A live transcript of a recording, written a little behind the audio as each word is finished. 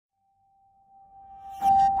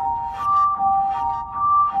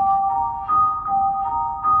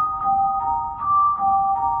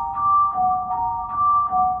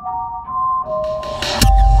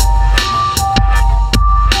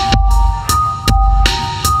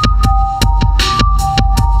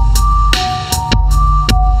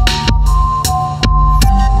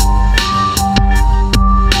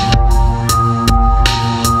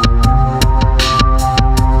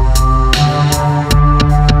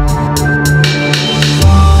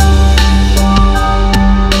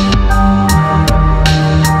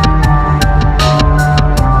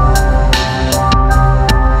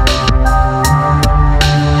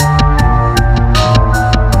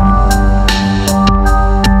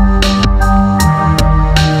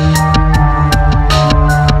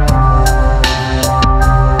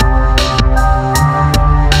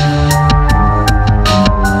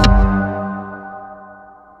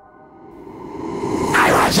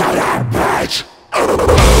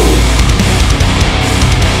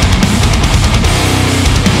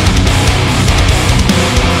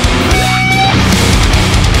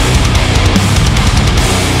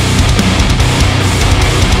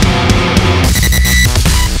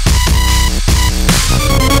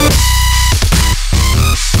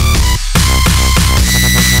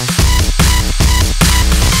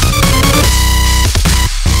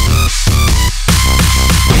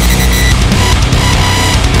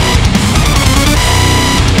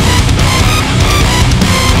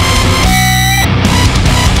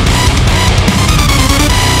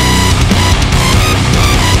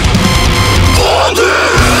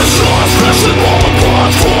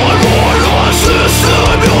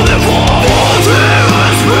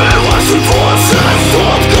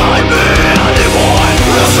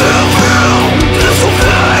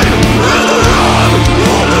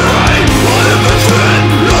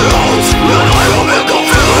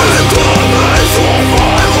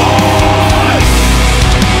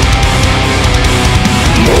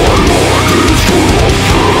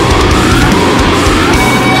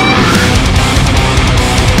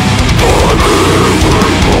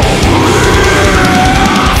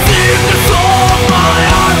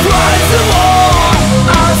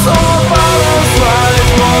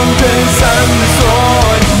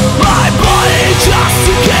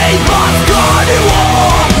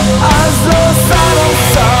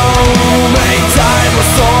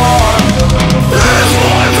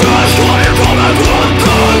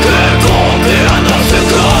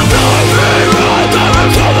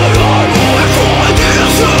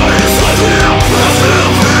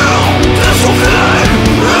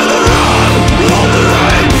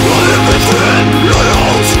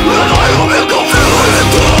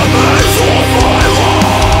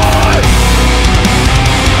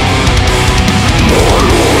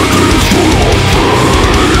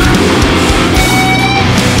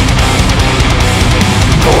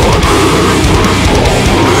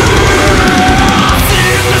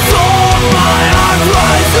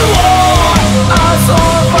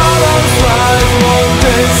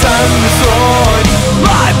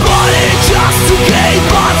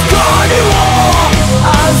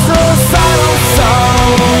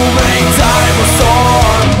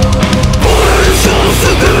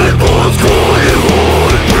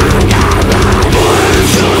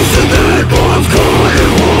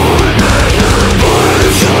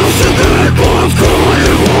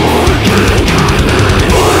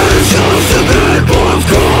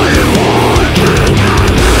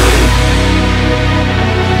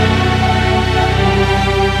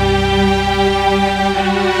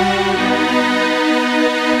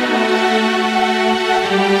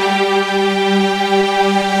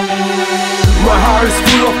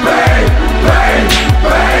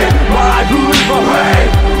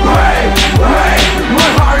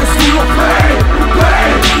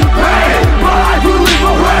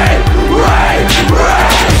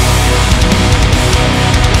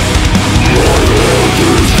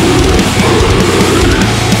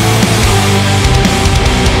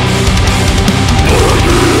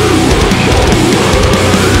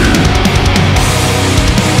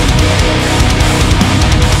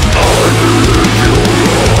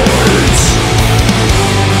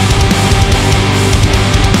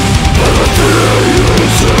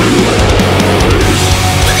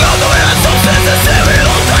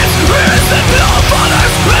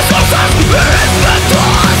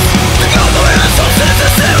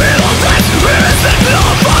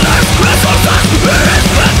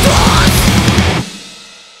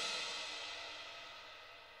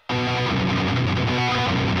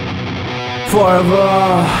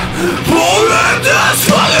forever. Pulling this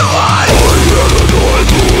fucking way. I had a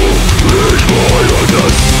night to reach my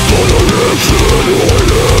intent. For the direction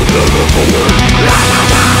I am never forward.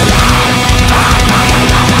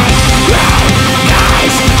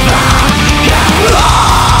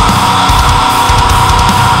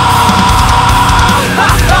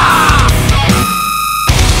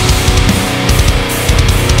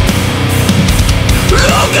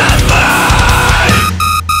 Look at me!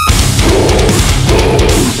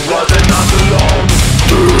 But they're not alone.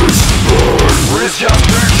 This burn is just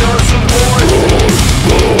pictures of void.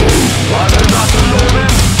 But they're not alone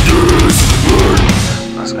in this burn.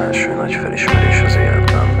 Az első nagy felismerés az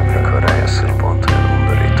életben, amikor rájössz, hogy pont olyan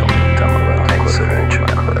undorító, mint te magad. Egyszerűen csak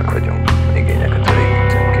emberek vagyunk, igényeket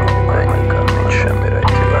elégítünk ki, munkád nincs semmi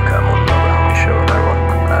rejtő. Le kell mondanom, hogy hamis van,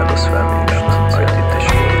 áldasz fel mindent, majd itt is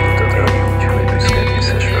fordítod el úgy, hogy büszkéd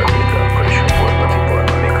hiszes felvédre, akkor is forgatni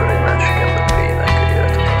volna, amikor egy másik ember lénynek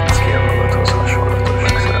életet adsz ki a magadhoz hasonlatos.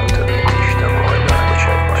 Megszeremted, mint Isten, majd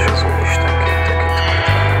elbocsát majd az Úristenként tekint majd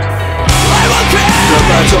rád. I will keep the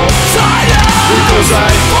battle silent, because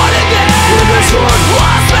I wanted it. In this one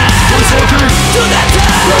was meant to the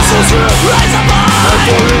death. Rise above and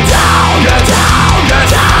falling down, get down, get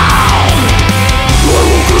down. I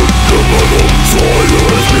will keep the battle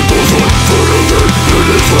silent, because I wanted it. In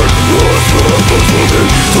this one was meant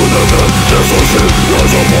to the death. There's a shit,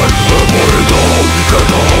 rise above and falling down, get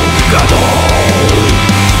down, get down.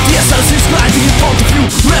 The essence is grinding in front of you.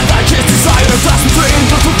 Red eye kiss desire, fast between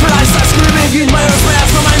the two price. I'm screaming in my earth, my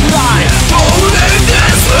ass, my mind lie. Holding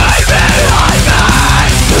this right behind me.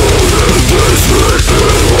 Holding this right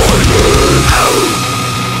behind me.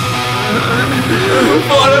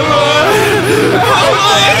 Forever.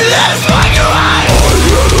 Holding this fucking right. I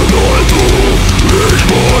had a night to reach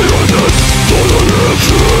my intent. For the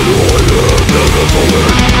direction I am never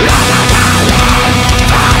forward.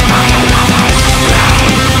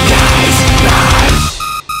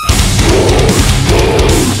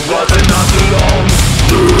 But they're not alone.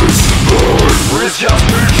 This burn is just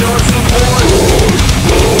pictures of void.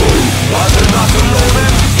 But they're not alone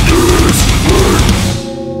in this burn.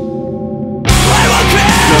 I will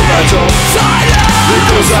keep the battle silent,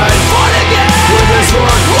 because I wanted it. When this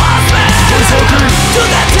one was meant to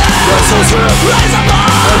the death. Rise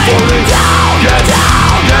above and falling down, get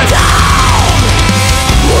down, get down.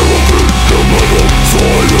 I will keep the battle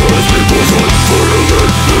silent, because I wanted it.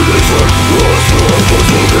 When this one was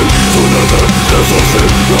meant to the death. There's a shit,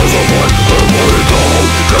 there's a fight, and falling down,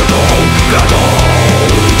 get down, get down.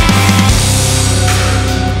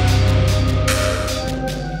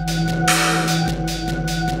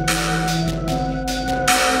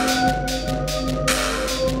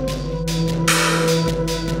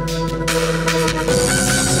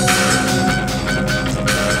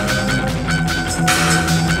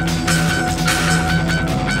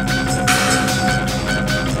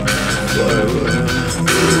 Forever.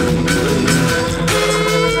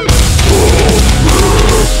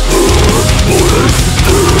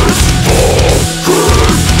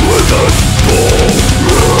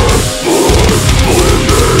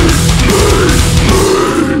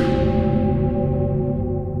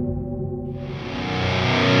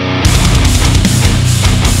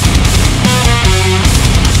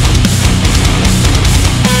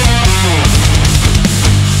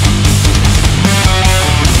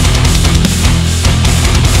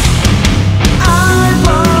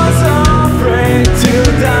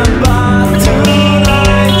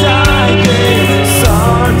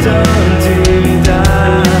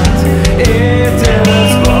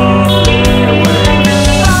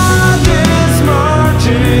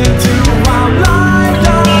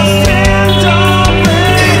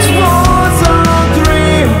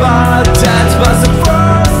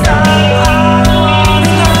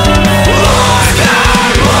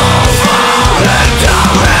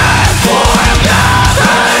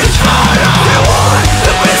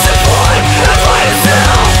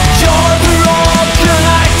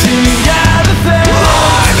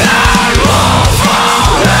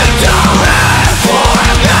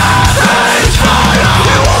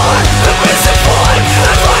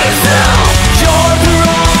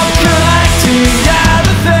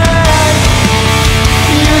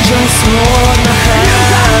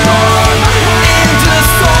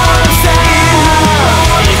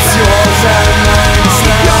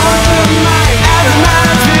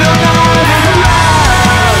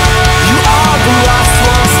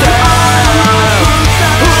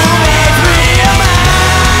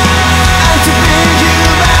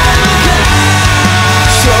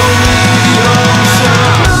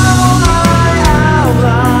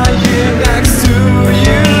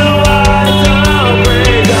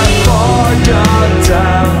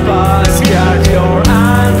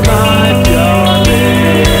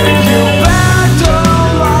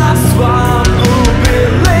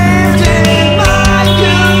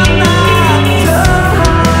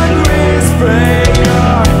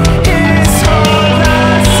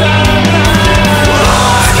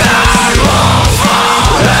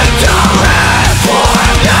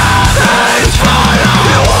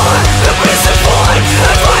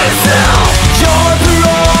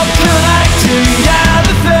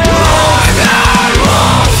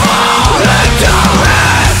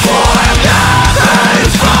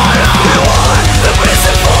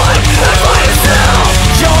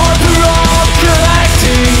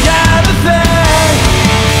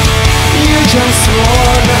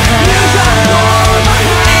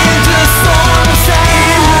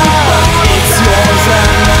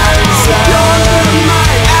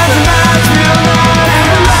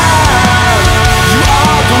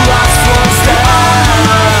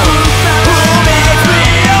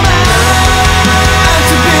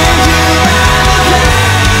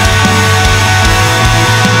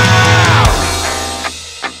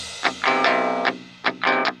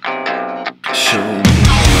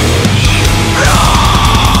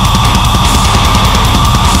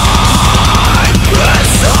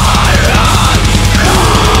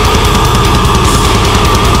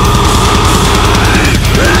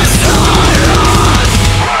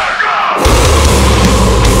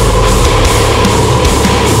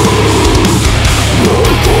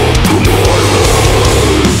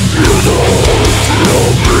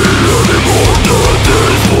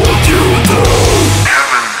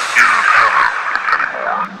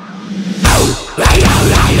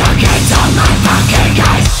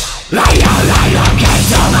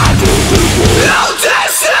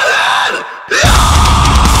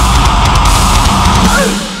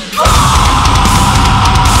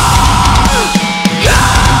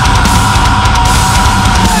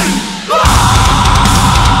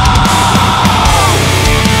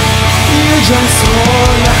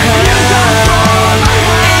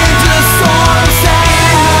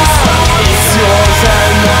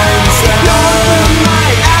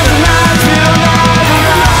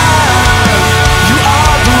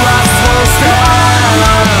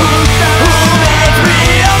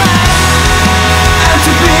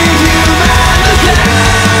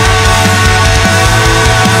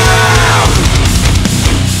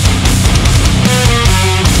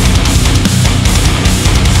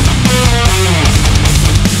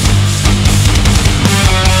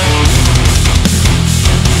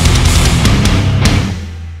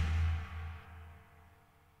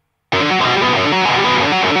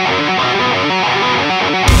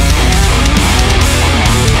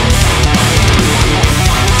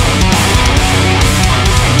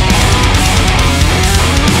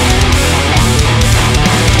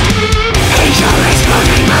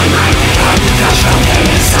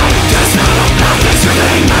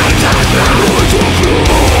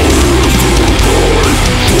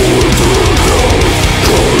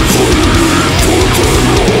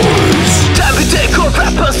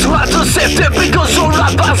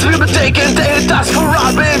 been taken, daily tasks for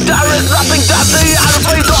robbing. There is nothing that they are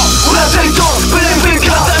afraid of. When they don't believe in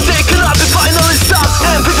God, then they cannot be finally stopped.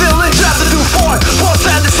 And be feeling trapped into force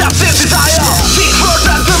and deceptive desire. Seek for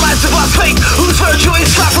that demise of our fate, whose virtue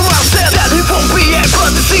is far from our sin. Then he won't be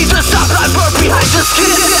able to see the sublime bird behind the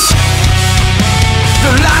skin.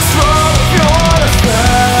 The last word of your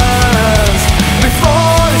defense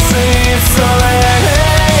before it seems so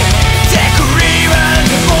late. Take a revenge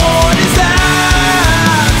before this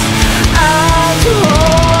ends. And to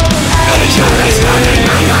hold your is running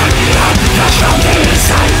my mind. Touch from the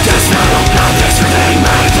inside. Just not of blood, just remain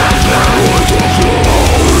my death.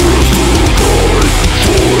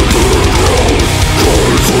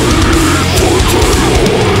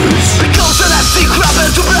 Because an empty crab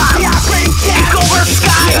into blood. It covers the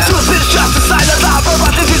sky. Truth is just a silent harbor,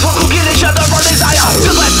 but this is what will kill each other for desire.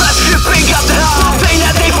 The life that's stripping up the heart. Pain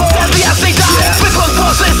and they fall and the as they die. With one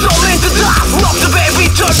force they soul into dust. Love the baby,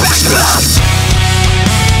 turn back to us.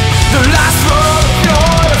 The last word of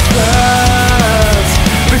your defense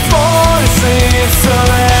before it seems so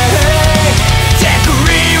late. Take a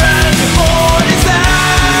revenge before this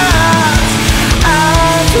ends.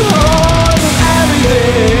 And to hold them every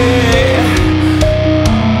day.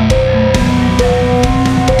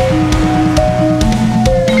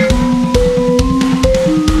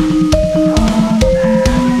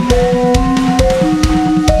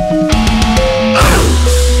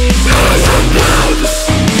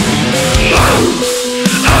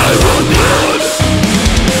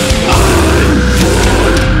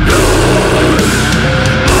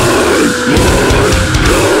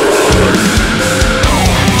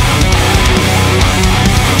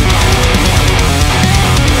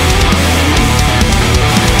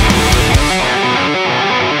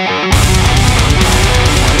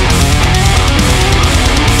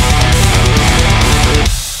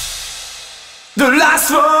 The last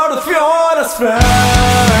word of your defense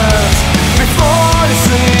before it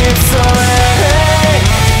seems so late.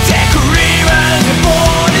 Take a revenge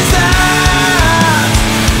before this ends.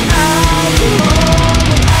 And to hold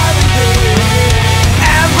them every day.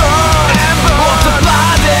 Ember of the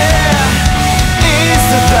body is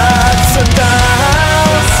the ups and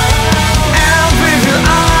downs. And we will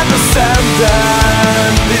understand that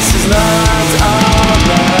this is not our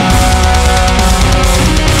life.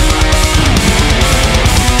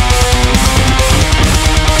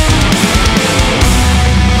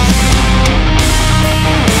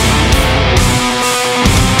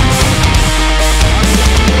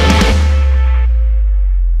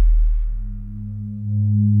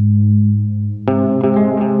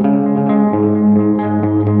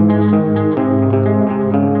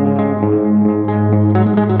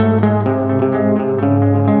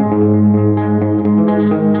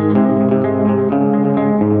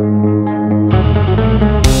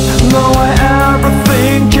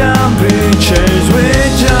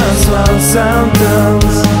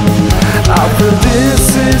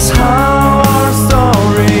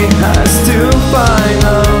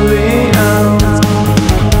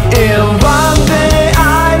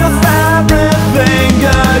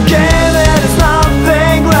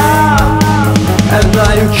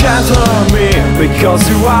 Because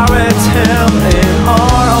you are with him in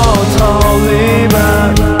our own holy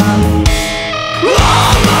bed.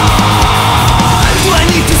 Do I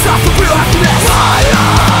need to suffer for happiness?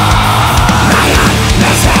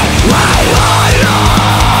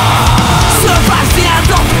 Survive the end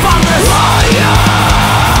of the funness.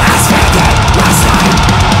 I said that last time.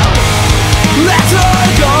 Let her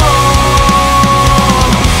go.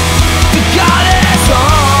 The goddess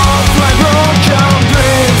of my broken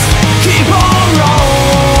dreams. Keep on rolling.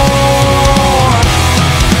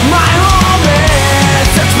 My home is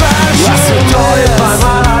adventure. What's the joy by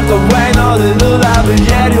my heart away? No little love, and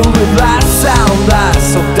yet you will last sound last.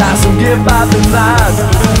 So doesn't give up the night.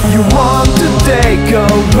 You want to take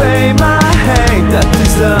away my hate. That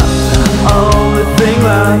is the only thing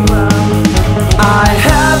left. I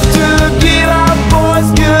have to give up boys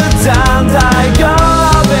good time. I go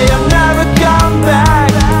away and never come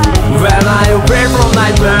back. When I away from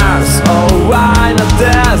nightmares, oh why not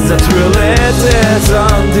dance? That really is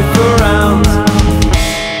indifferent.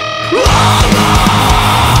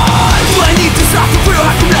 Do I need to suffer for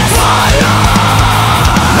happiness?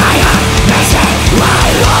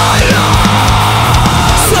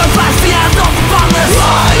 Survive the end of the funness.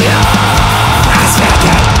 I said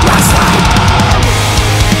that last time.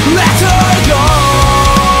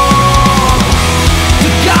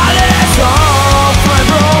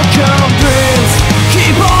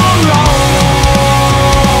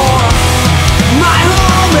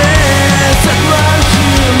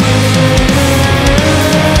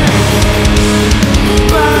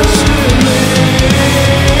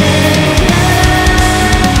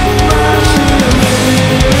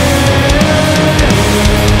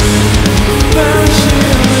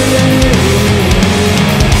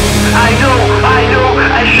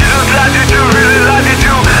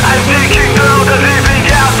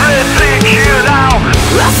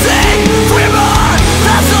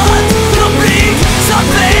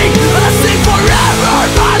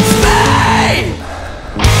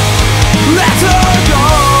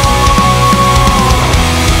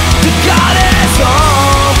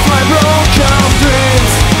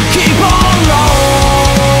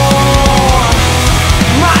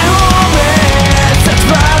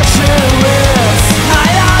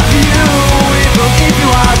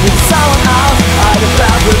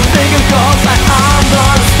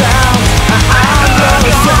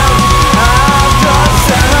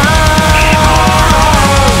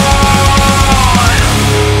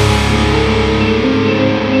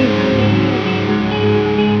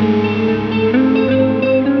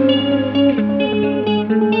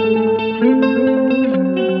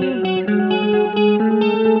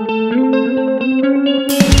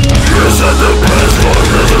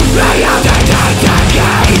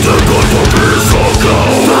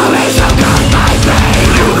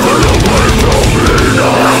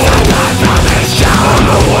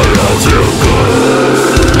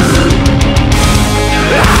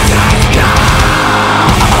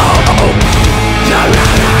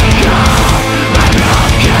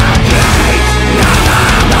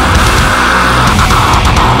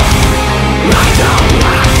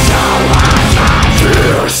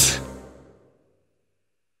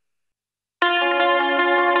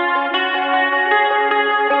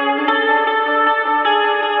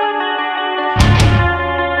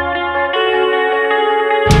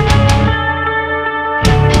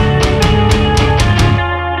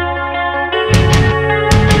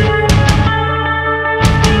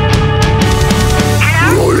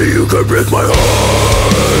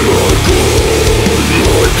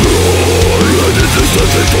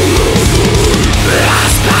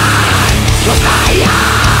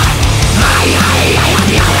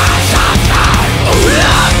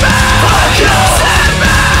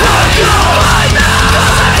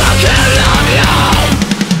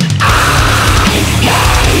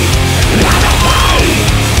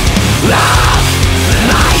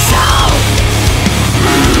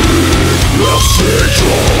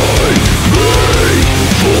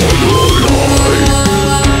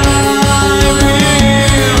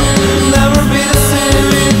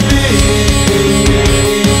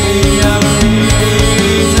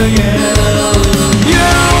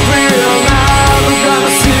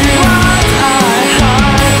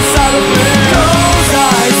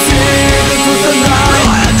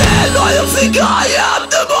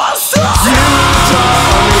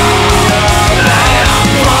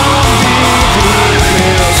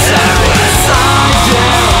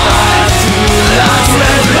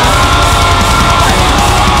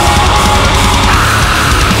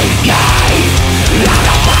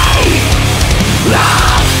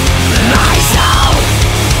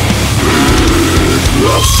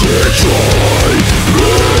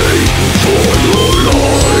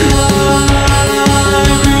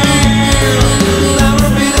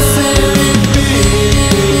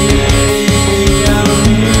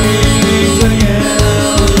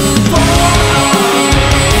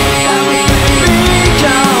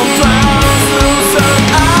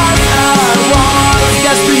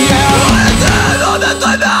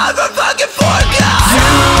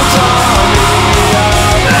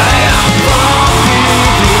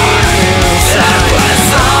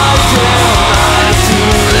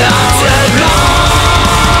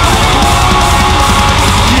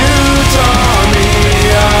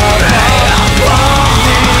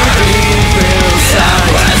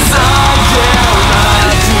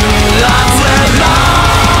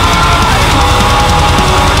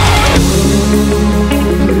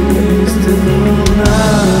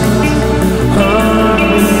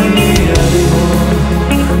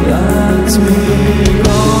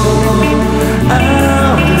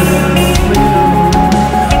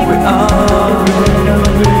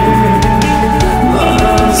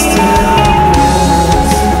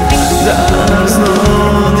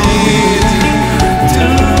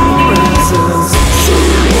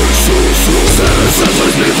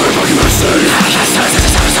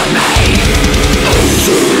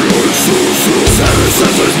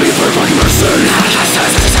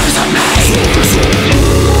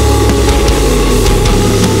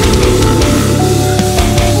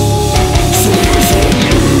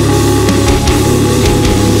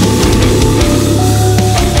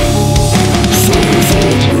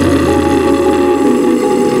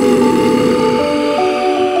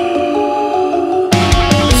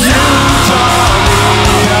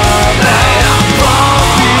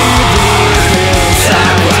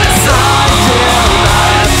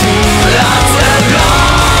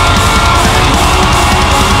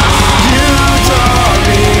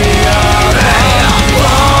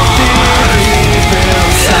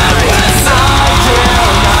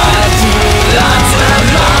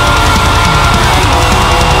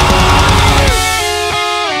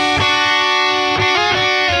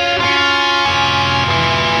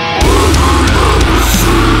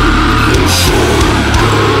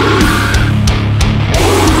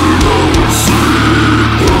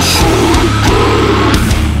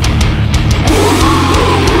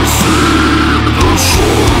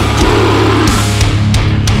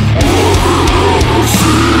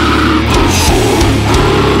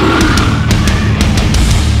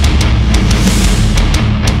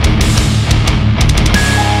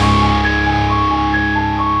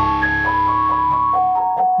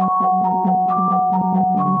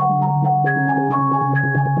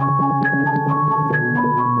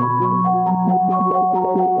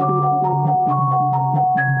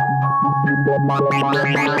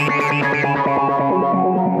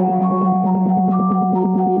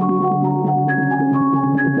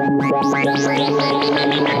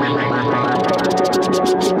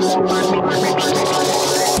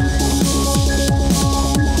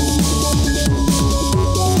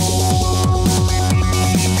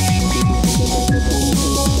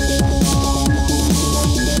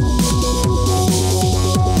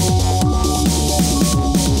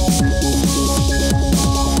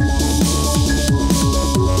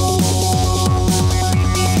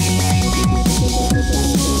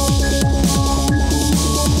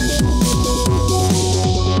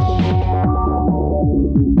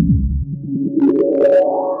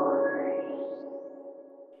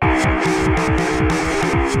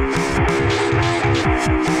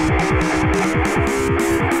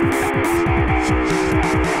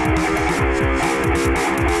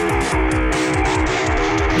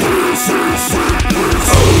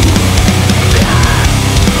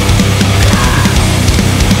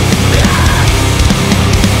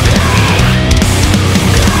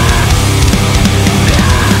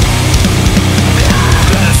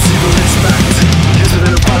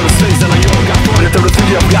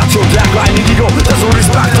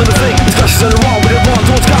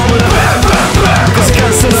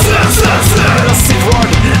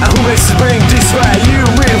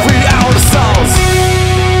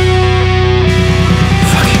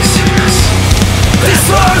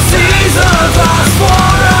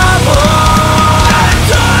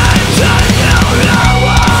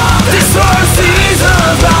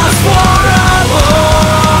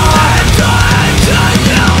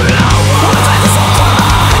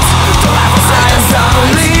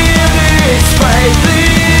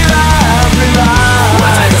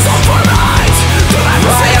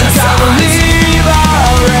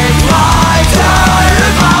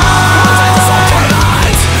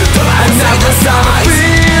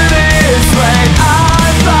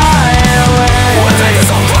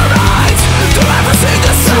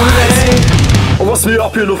 Me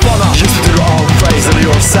up in the fun. Used to do your own phrase and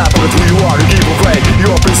you're sad, but who you are, you give a grade.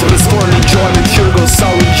 Your principle is more than enjoyment, here goes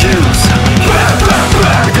sour use.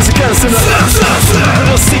 Because you can't stand up,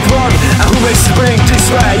 little sick one. And who makes you bring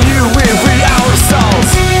this way? You, we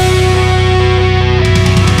ourselves.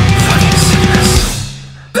 Fucking sickness.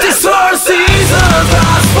 This first season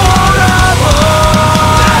lasts forever.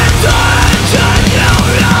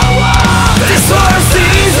 This first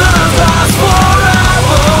season lasts forever.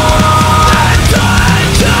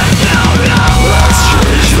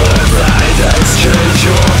 Exchange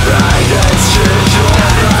your pride, exchange your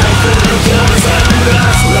pride for the gods and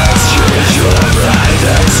us. Let's change your pride,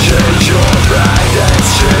 exchange your pride,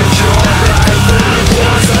 exchange your pride for the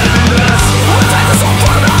gods and us. We'll take this all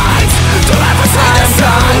for right, don't ever say this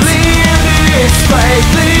time. I'm gonna leave this place,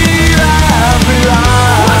 leave every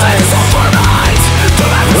life. We'll take this all for right, don't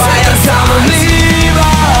ever say this time. I'm gonna leave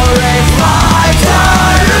all this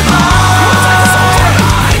lifetime in mind. We'll take this all for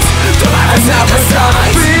right, don't ever say this time.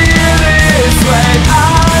 When I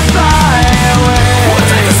fly away, we'll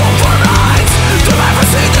take this all for right. Don't ever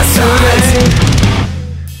see the signs.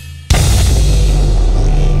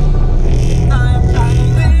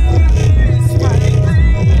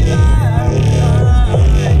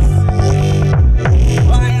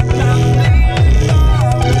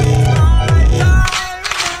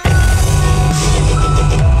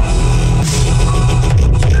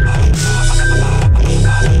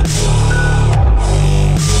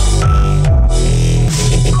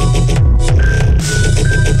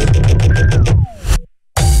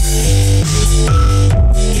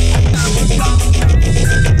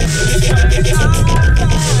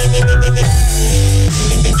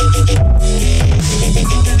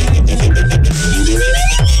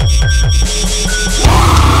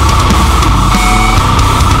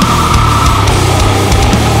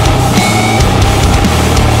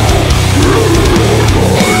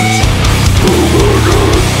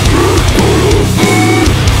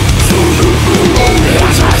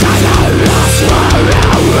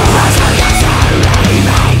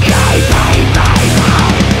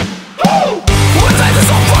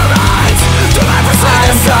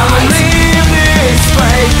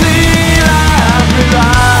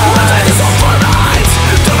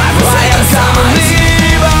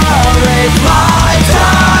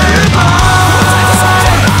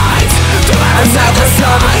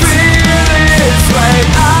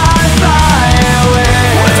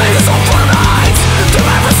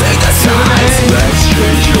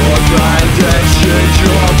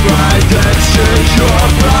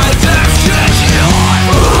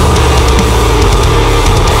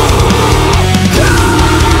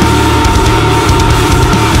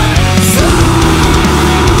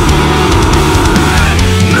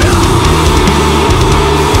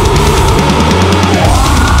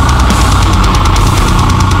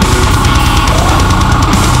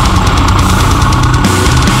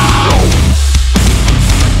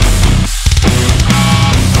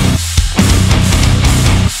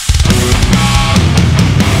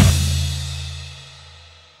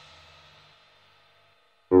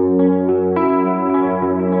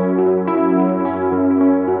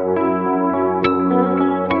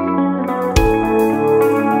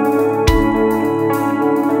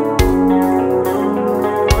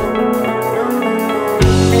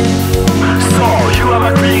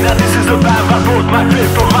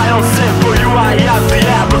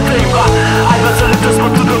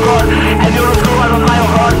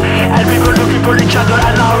 Each other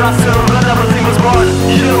and our answer when everything was born.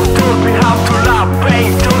 You taught me how to love,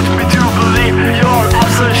 pain taught me to believe. Your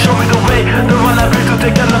absence showed me the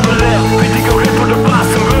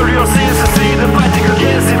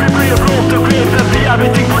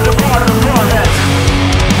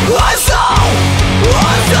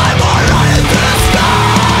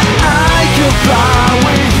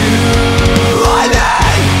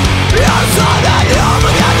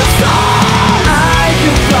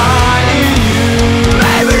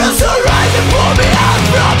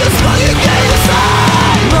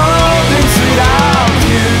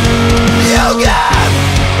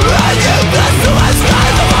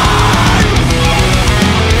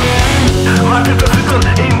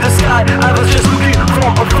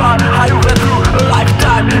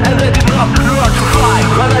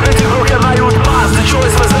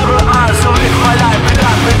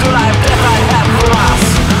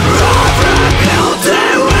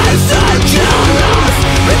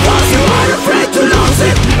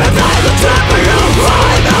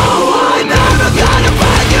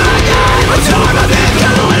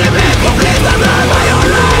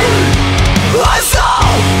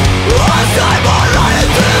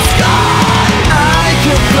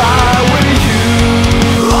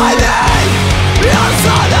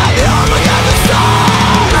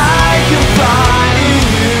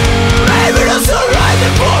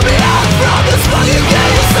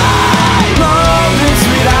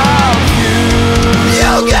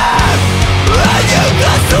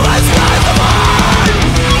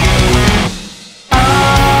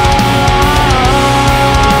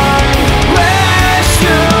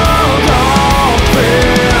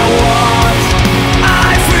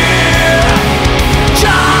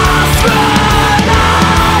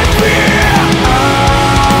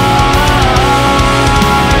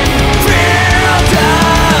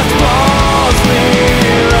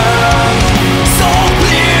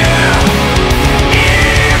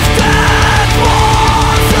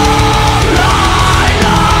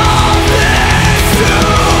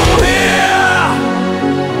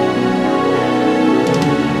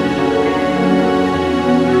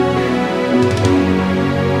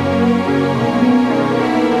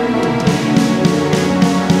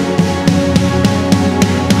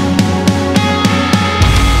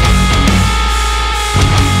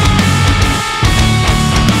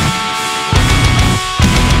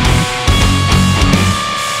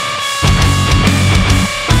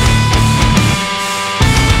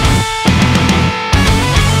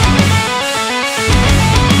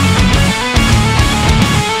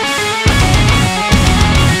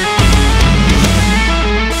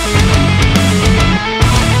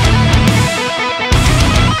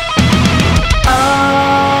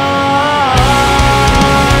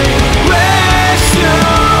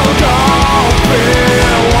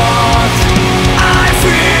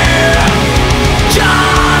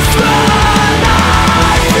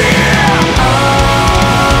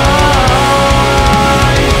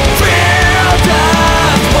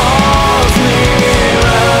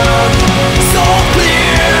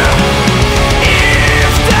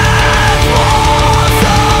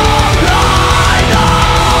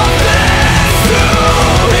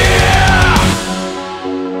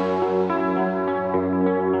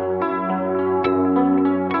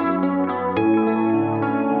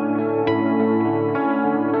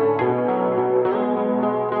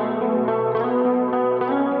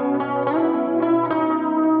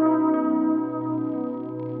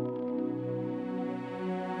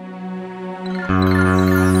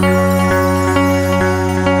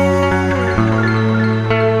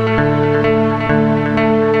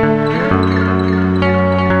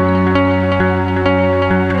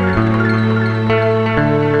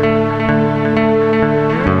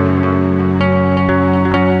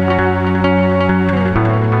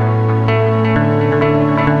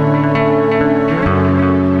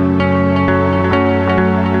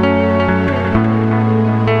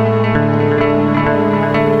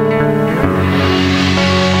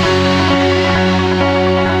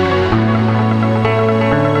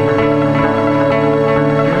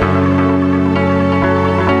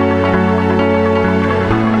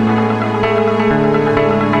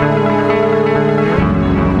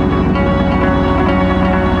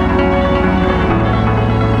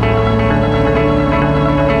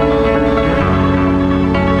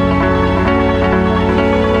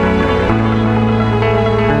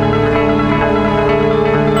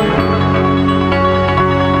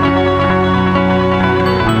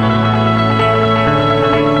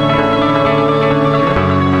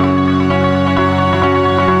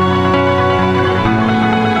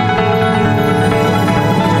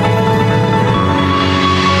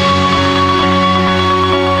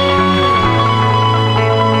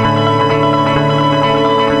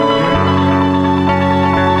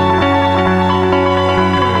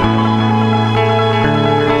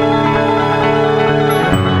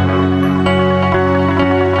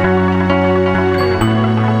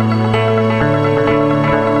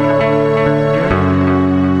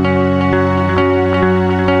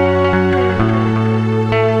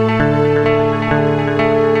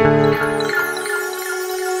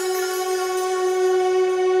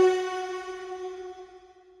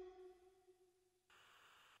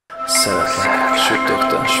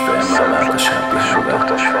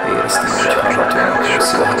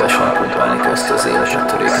az életet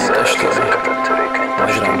törékeny testtel.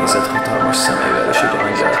 Majd rám nézett hatalmas szemével, és így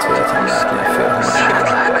angyalt véltem látni a félhomályban.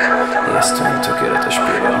 Ijesztően tökéletes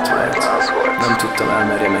pillanat volt. Nem tudtam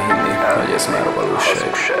elmerjem-e hinni, hogy ez már a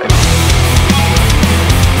valóság.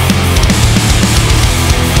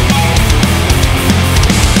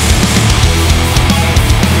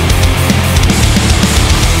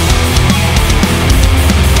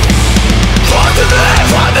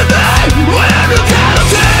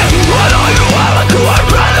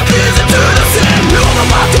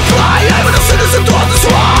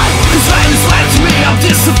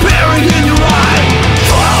 Disappearing in your eye.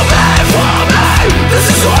 Follow me, this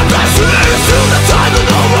is what drives me through the time that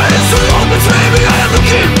nowhere is too long between me. I am the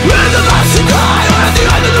key in the last to die, or at the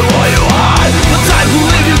end of the war you hide. But I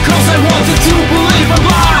believe you cause I wanted to believe I'm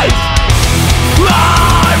right.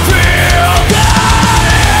 I feel that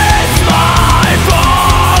it's my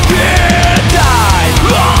fucking time.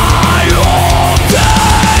 I hope that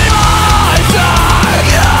my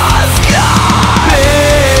darkest sky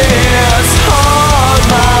is hold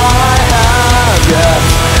my hand, yeah.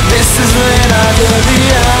 This is me not at the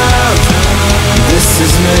end. This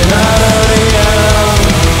is me not at the end.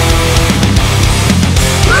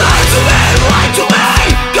 Lie to me,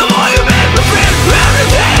 come on you make me feel every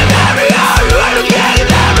day and every hour you are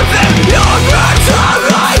getting everything. Your words are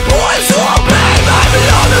right, boys who obey. I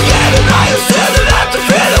belong again and I still don't have to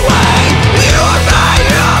feel away. You're mine,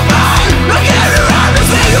 I carry around this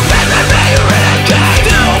thing you bend and me, you renegade.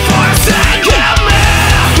 Do forsake me.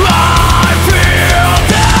 I feel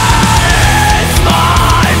that it's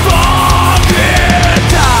my fucking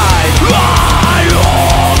time. I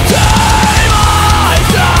hope that my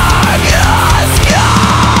darkest sky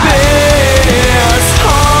is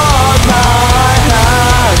hold my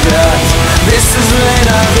hand, yeah. This is me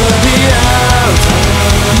not at the end.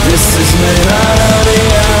 This is me not at the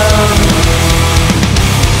end.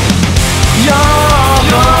 Your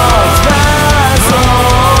heart spans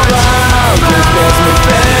all around. It gets me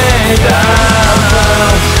fake and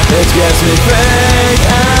found. It gets me fake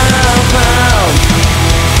and found.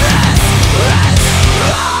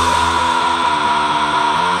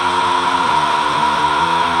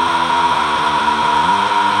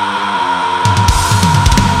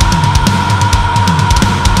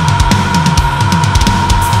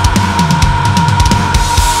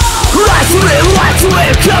 Right to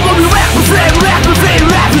it, come on, rap the thing,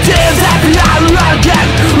 happy, I'm right again.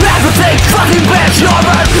 Rap the thing, fucking bitch, you're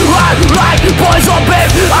right, boys on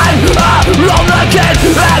beef, I'm alone again.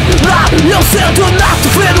 And you'll still do enough to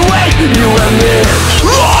feel the way, you and me.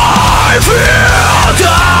 I feel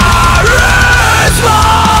that it's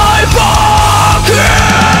my fucking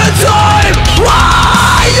time.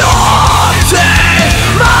 Why don't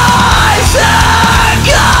take my second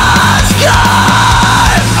sky?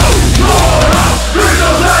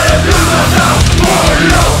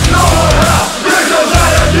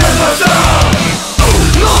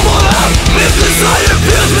 No more love, because I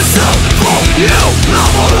abuse myself.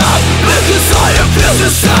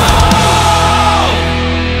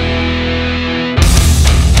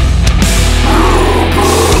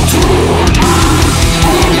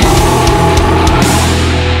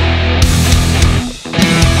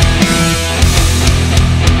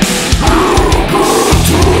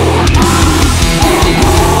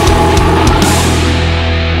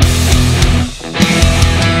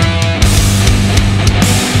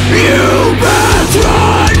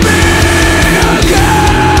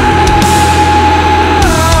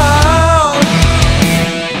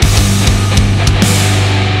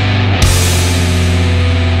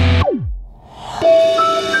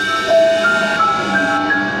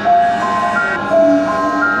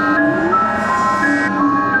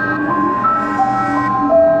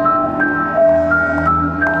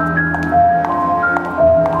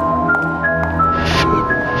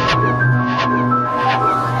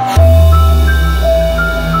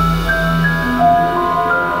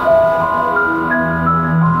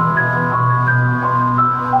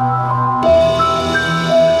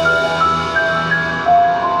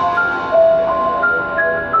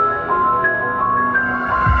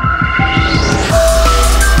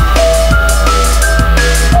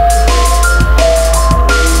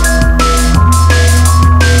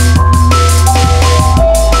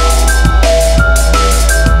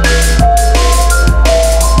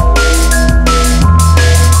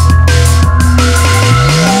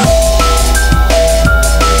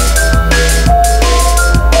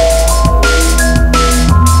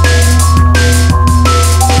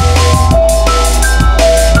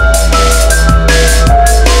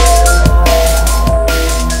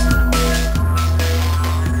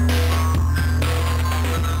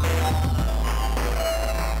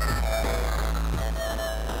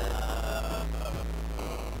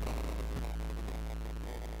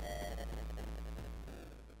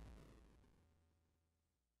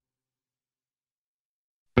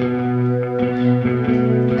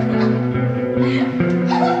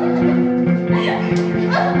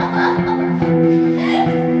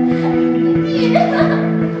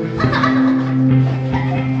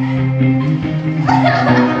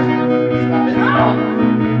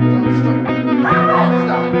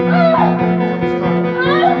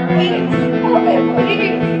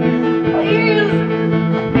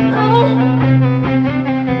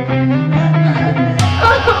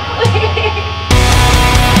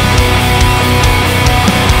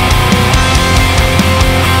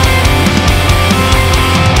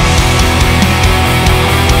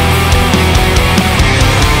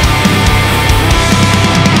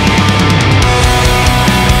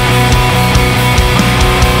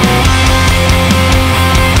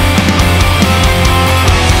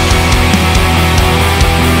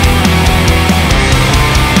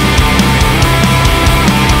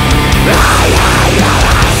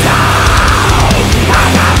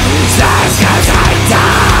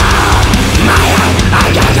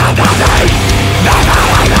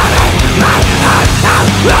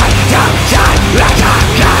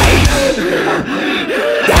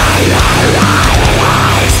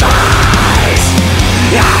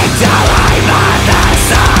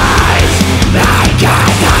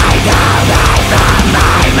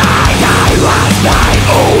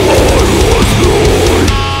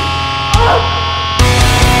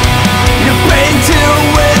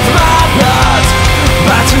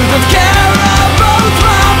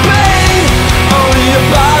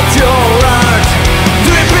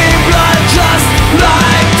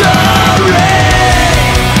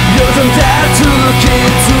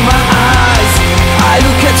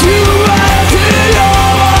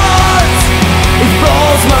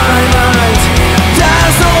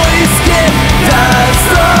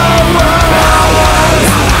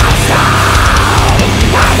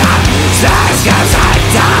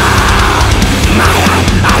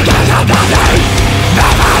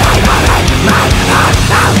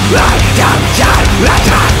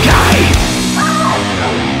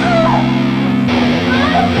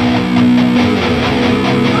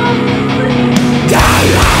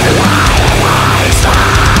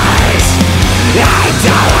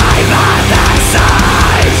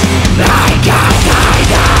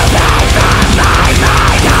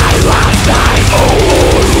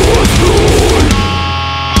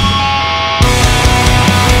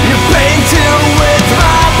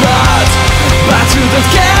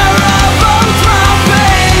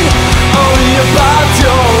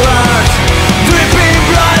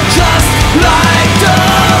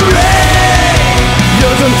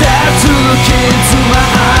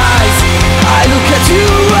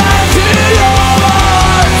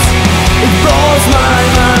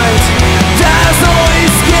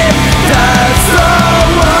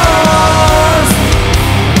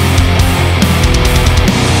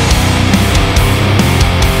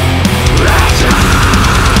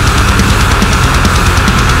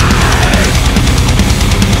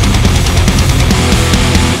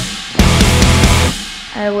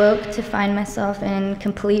 I awoke to find myself in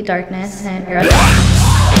complete darkness and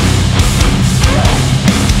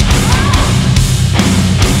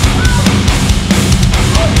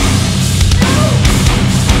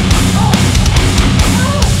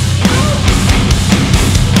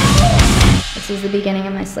this is the beginning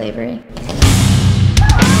of my slavery.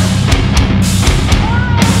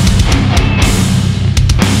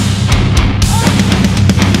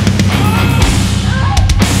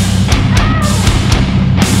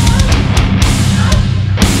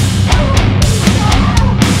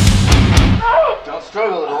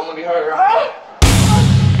 Struggle, it'll only be harder.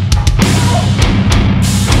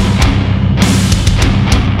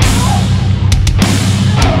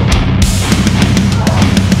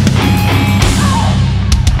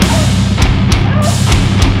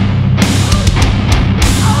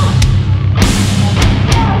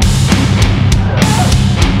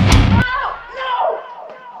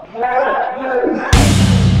 No!